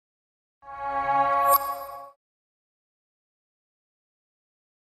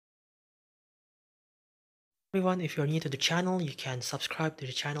Everyone, if you're new to the channel, you can subscribe to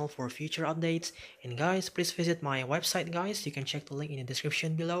the channel for future updates. And guys, please visit my website, guys. You can check the link in the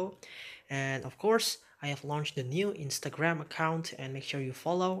description below. And of course, I have launched the new Instagram account and make sure you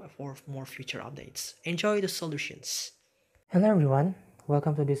follow for more future updates. Enjoy the solutions. Hello everyone,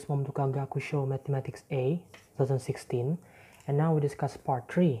 welcome to this Monbukagakusho Mathematics A 2016. And now we discuss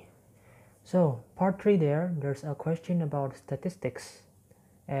part 3. So, part 3 there's a question about statistics.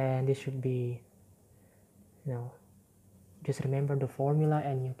 And this should be, just remember the formula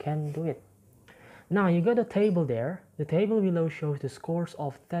and you can do it. Now you got a table there. The table below shows the scores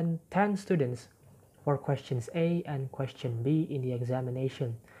of 10 students for questions A and question B in the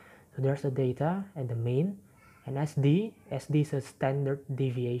examination. So there's the data and the mean, and SD is a standard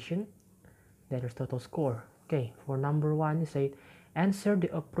deviation. There's total score. Okay, for number 1, you say answer the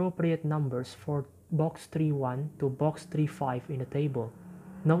appropriate numbers for box 3.1 to box 3.5 in the table.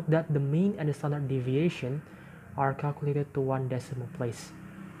 Note that the mean and the standard deviation are calculated to one decimal place,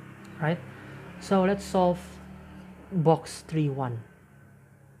 right? So let's solve box 3.1.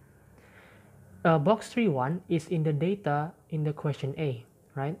 Box 3.1 is in the data in the question A,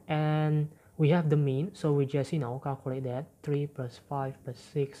 right? And we have the mean, so we just calculate that 3 plus 5 plus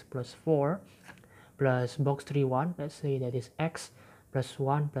 6 plus 4 plus box 3.1, let's say that is x plus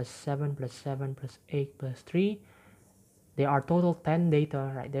 1 plus 7 plus 7 plus 8 plus 3. There are total 10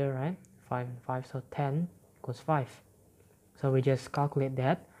 data right there, right? 5 and 5, so 10 equals 5. So we just calculate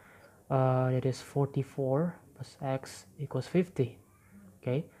that. That is 44 plus x equals 50.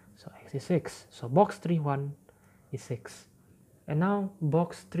 Okay, so x is 6. So box 3.1 is 6. And now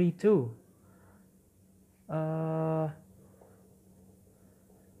box 3.2.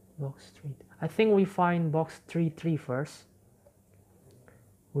 Box 3. I think we find box 3.3 first.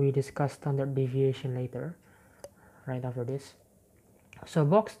 We discuss standard deviation later, right after this. So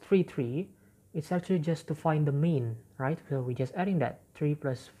box 3.3, it's actually just to find the mean, right? So we just adding that 3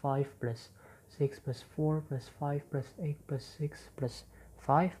 plus 5 plus 6 plus 4 plus 5 plus 8 plus 6 plus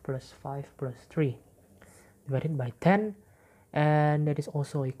 5 plus 5 plus 3 divided by 10, and that is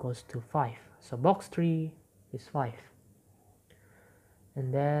also equals to 5. So box 3 is 5.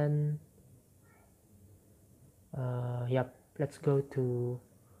 And then let's go to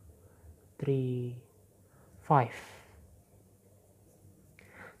 3.5.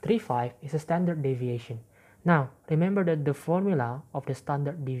 3.5 is a standard deviation. Now, remember that the formula of the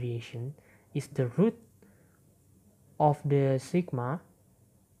standard deviation is the root of the sigma,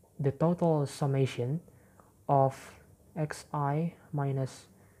 the total summation of xi minus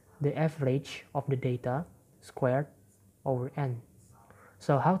the average of the data squared over n.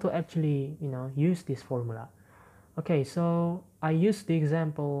 So how to actually, use this formula? Okay, so I use the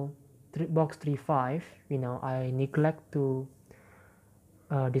example box 3.5. I neglect to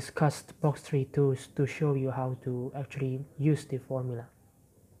discussed box 3.2 to show you how to actually use the formula.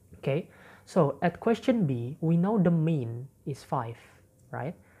 Okay, so at question B, we know the mean is 5,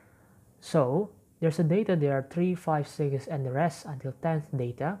 right? So there's a data there, 3, 5, 6, and the rest until 10th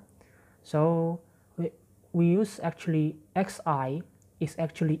data. So we use actually xi is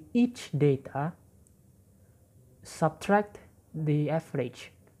actually each data subtract the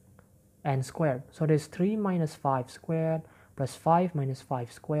average and squared. So there's 3 minus 5 squared plus 5 minus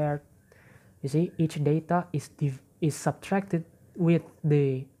 5 squared. You see, each data is subtracted with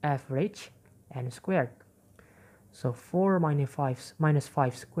the average and squared. So 4 minus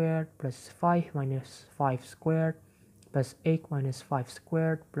 5 squared plus 5 minus 5 squared plus 8 minus 5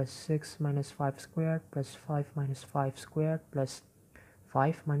 squared plus 6 minus 5 squared plus 5 minus 5 squared plus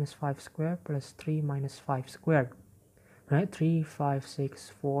 5 minus 5 squared plus 3 minus 5 squared. Right? 3, 5,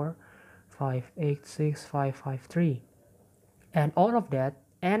 6, 4, 5, 8, 6, 5, 5, 3. And all of that,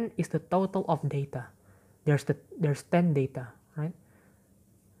 n is the total of data. There's 10 data, right?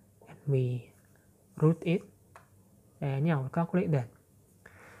 And we root it, and we calculate that.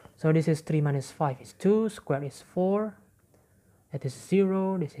 So this is 3 minus 5 is 2, squared is 4, that is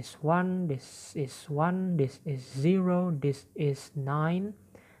 0, this is 1, this is 1, this is 0, this is 9,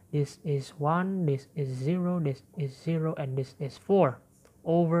 this is 1, this is 0, this is 0, and this is 4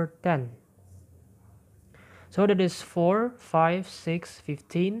 over 10. So that is 4, 5, 6,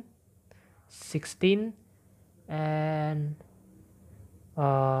 15, 16, and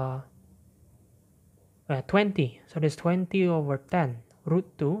 20. So there's 20 over 10, root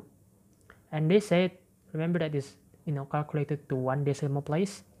 2. And they said, remember that is, calculated to one decimal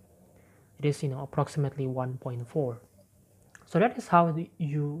place. It is, approximately 1.4. So that is how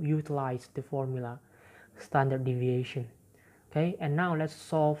you utilize the formula standard deviation. Okay, and now let's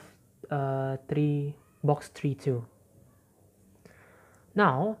solve box 3.2.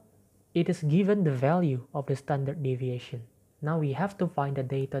 Now it is given the value of the standard deviation. Now we have to find the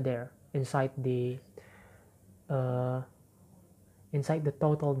data there inside the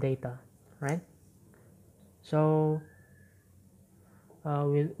total data, right? So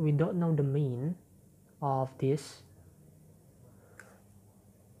we don't know the mean of this.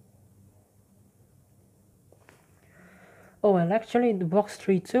 Oh, well, actually the box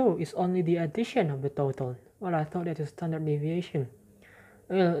 3 too is only the addition of the total. Well, I thought that is standard deviation.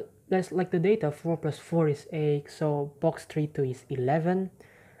 Well, that's like the data 4 plus 4 is 8, so box 3 2 is 11,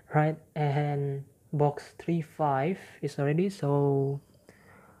 right? And box 3 5 is already, so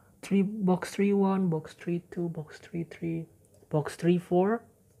box 3 1, box 3 2, box 3 3, box 3 4.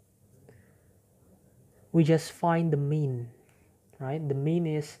 We just find the mean, right? The mean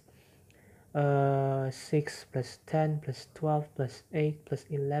is 6 plus 10 plus 12 plus 8 plus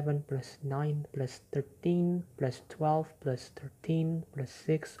 11 plus 9 plus 13 plus 12 plus 13 plus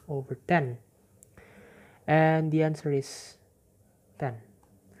 6 over 10, and the answer is 10.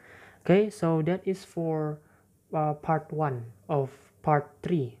 Okay, so that is for part 1 of part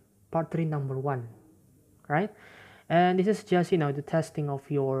 3 number 1, right? And this is just, the testing of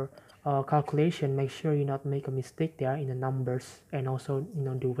your calculation. Make sure you not make a mistake there in the numbers, and also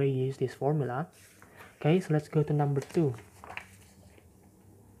the way you use this formula. Okay, so let's go to number 2.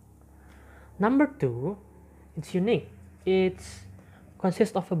 Number 2, it's unique. It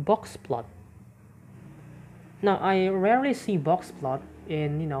consists of a box plot. Now I rarely see box plot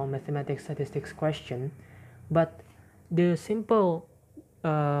in mathematics statistics question, but the simple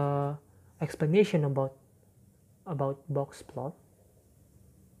explanation about box plot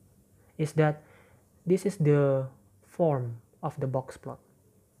is that this is the form of the box plot.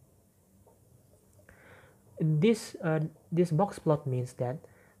 This box plot means that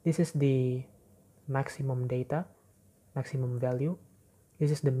this is the maximum data, maximum value, this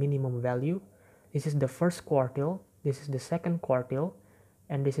is the minimum value, this is the first quartile, this is the second quartile,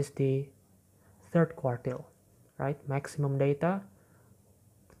 and this is the third quartile, right? Maximum data,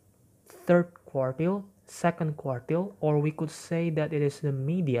 third quartile, second quartile, or we could say that it is the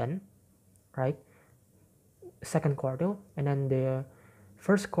median, right? Second quartile, and then the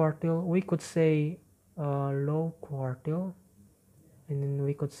first quartile, we could say low quartile, and then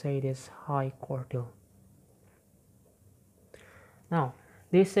we could say this high quartile. Now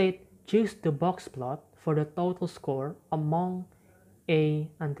they say choose the box plot for the total score among A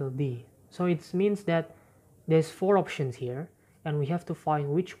until D. So it means that there's 4 options here, and we have to find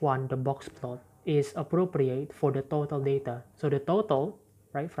which one the box plot is appropriate for the total data. So the total,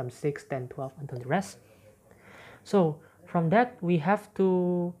 right, from 6, 10, 12 until the rest. So from that we have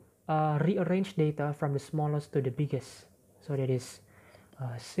to rearrange data from the smallest to the biggest. So that is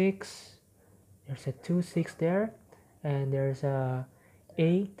 6, there's a 2 6 there, and there's a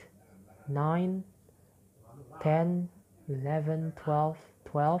 8 9 10 11 12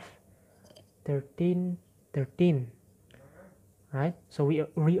 12 13 13, right? So we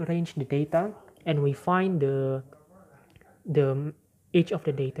rearrange the data and we find the each of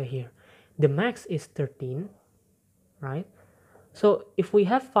the data here. The max is 13, right? So if we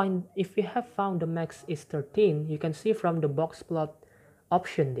have found the max is 13, you can see from the box plot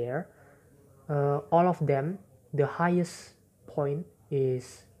option there, all of them, the highest point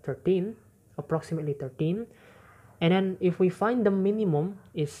is 13, approximately 13. And then if we find the minimum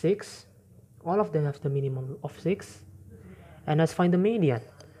is 6, all of them have the minimum of 6. And let's find the median.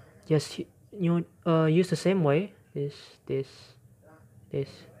 Just use the same way, this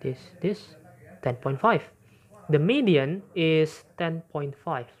 10.5. The median is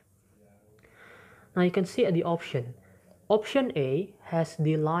 10.5. Now you can see at the option A has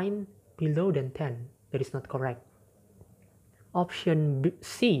the line below than 10. That is not correct. Option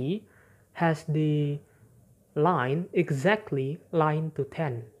C has the line exactly line to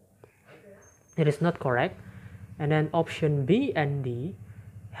 10. It is not correct. And then option B and D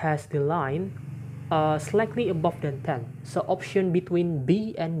has the line slightly above than 10. So option between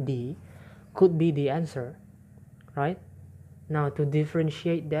B and D could be the answer, right? Now to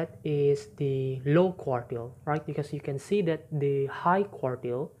differentiate that is the low quartile, right? Because you can see that the high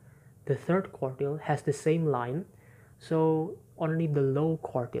quartile, the third quartile, has the same line, so only the low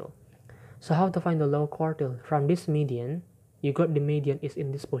quartile. So how to find the low quartile? From this median, you got the median is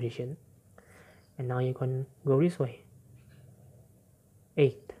in this position, and now you can go this way,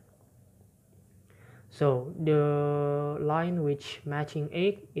 8. So the line which matching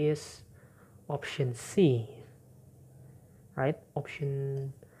 8 is option C, right?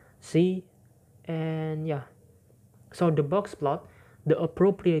 Option C. And yeah, so the box plot, the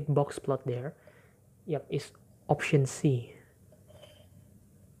appropriate box plot there, yep, is option C.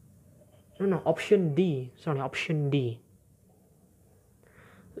 no, option D, sorry, option D.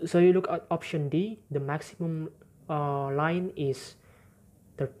 So you look at option D, the maximum line is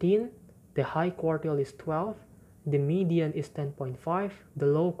 13, the high quartile is 12, the median is 10.5, the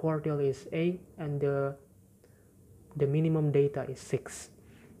low quartile is 8, and the minimum data is 6.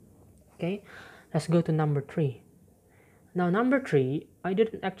 Okay, let's go to number 3. Now number 3, I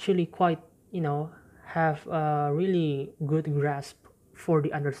didn't actually quite, have a really good grasp for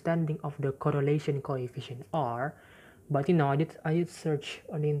the understanding of the correlation coefficient R, but I did search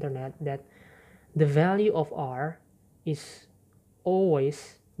on the internet that the value of R is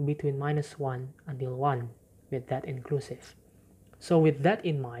always between -1 until 1 with that inclusive. So with that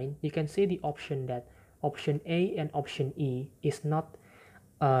in mind, you can see the option that option A and option E is not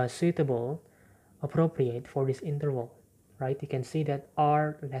suitable, appropriate for this interval, right? You can see that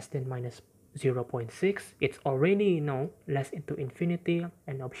R less than -0.6, it's already less into infinity,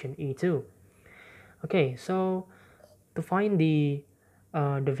 and option E too. Okay, so to find the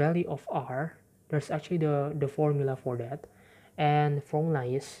value of R, there's actually the formula for that, and the formula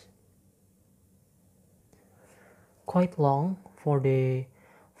is quite long for the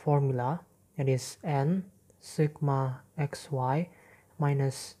formula. It is n sigma xy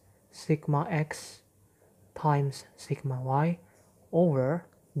minus sigma x times sigma y over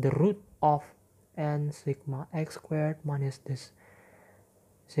the root of n sigma x squared minus this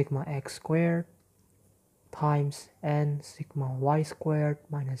sigma x squared times n sigma y squared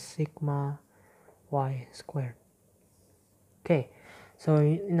minus sigma y squared. Okay, so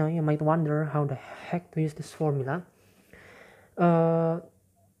you might wonder how the heck to use this formula.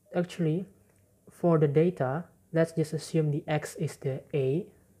 Actually, for the data, let's just assume the x is the A,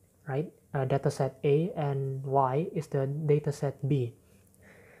 right? Data set A, and y is the data set B.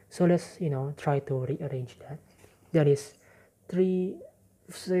 So let's try to rearrange that. That is 3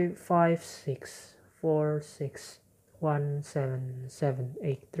 5 6 4 6 1 7 7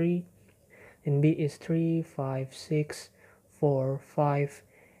 8 3, and B is 3 5 6 4 5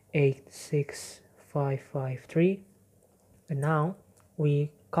 8 6 5 5 3. And now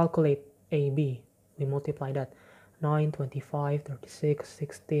we calculate AB. We multiply that. 9, 25, 36,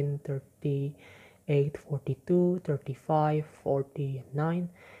 16, 38, 42, 35, 40, and 9.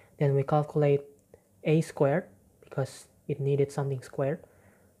 Then we calculate A squared because it needed something squared.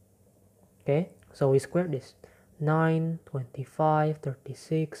 Okay, so we square this. 9, 25,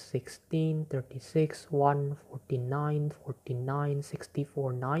 36, 16, 36, 1, 49, 49,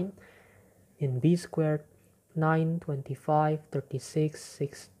 64, 9. In B squared, 9, 25, 36,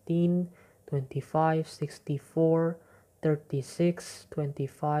 16, 25, 64, 36,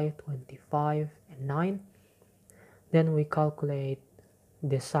 25, 25, and 9. Then we calculate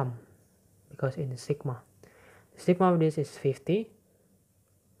the sum because in the sigma of this is 50,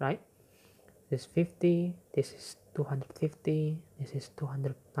 right? This is 50, this is 250, this is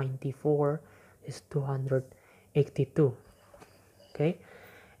 294, this is 282. Okay,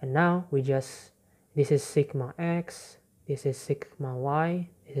 and now this is sigma x, this is sigma y,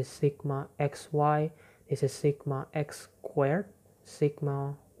 this is sigma xy, this is sigma x squared,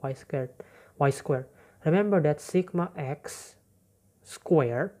 sigma y squared. Remember that sigma x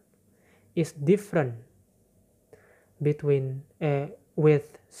squared is different between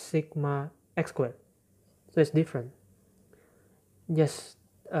with sigma x squared, so it's different. Just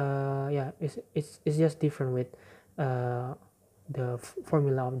it's just different with the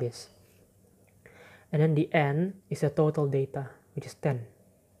formula of this. And then the n is the total data, which is 10.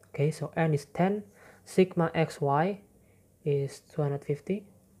 Okay, so n is 10, sigma xy is 250,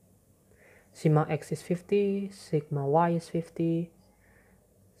 sigma x is 50, sigma y is 50,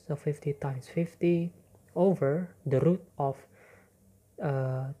 so 50 times 50 over the root of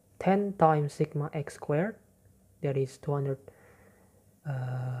 10 times sigma x squared, that is 200,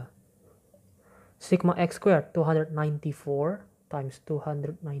 sigma x squared 294 times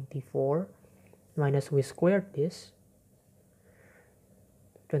 294 minus we squared this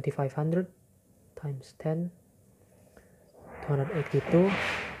 2500 times 10, 282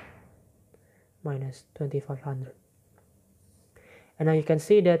 minus 2500. And now you can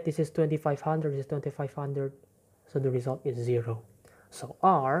see that this is 2500, this is 2500, so the result is 0. So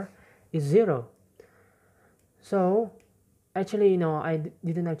R is 0. So actually, I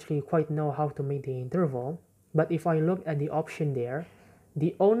didn't actually quite know how to make the interval, but if I look at the option there,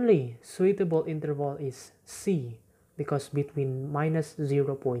 the only suitable interval is C, because between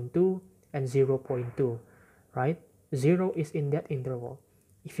 -0.2 and 0.2, right? 0 is in that interval.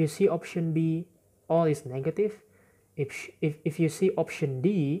 If you see option B, all is negative. If you see option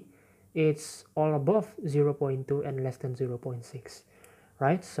D, it's all above 0.2 and less than 0.6,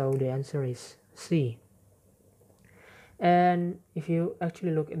 right? So the answer is C. And if you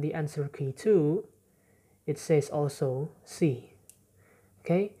actually look at the answer key 2, it says also C.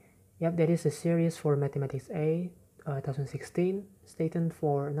 Okay, yep, that is the series for Mathematics A 2016. Stay tuned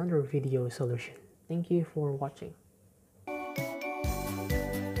for another video solution. Thank you for watching.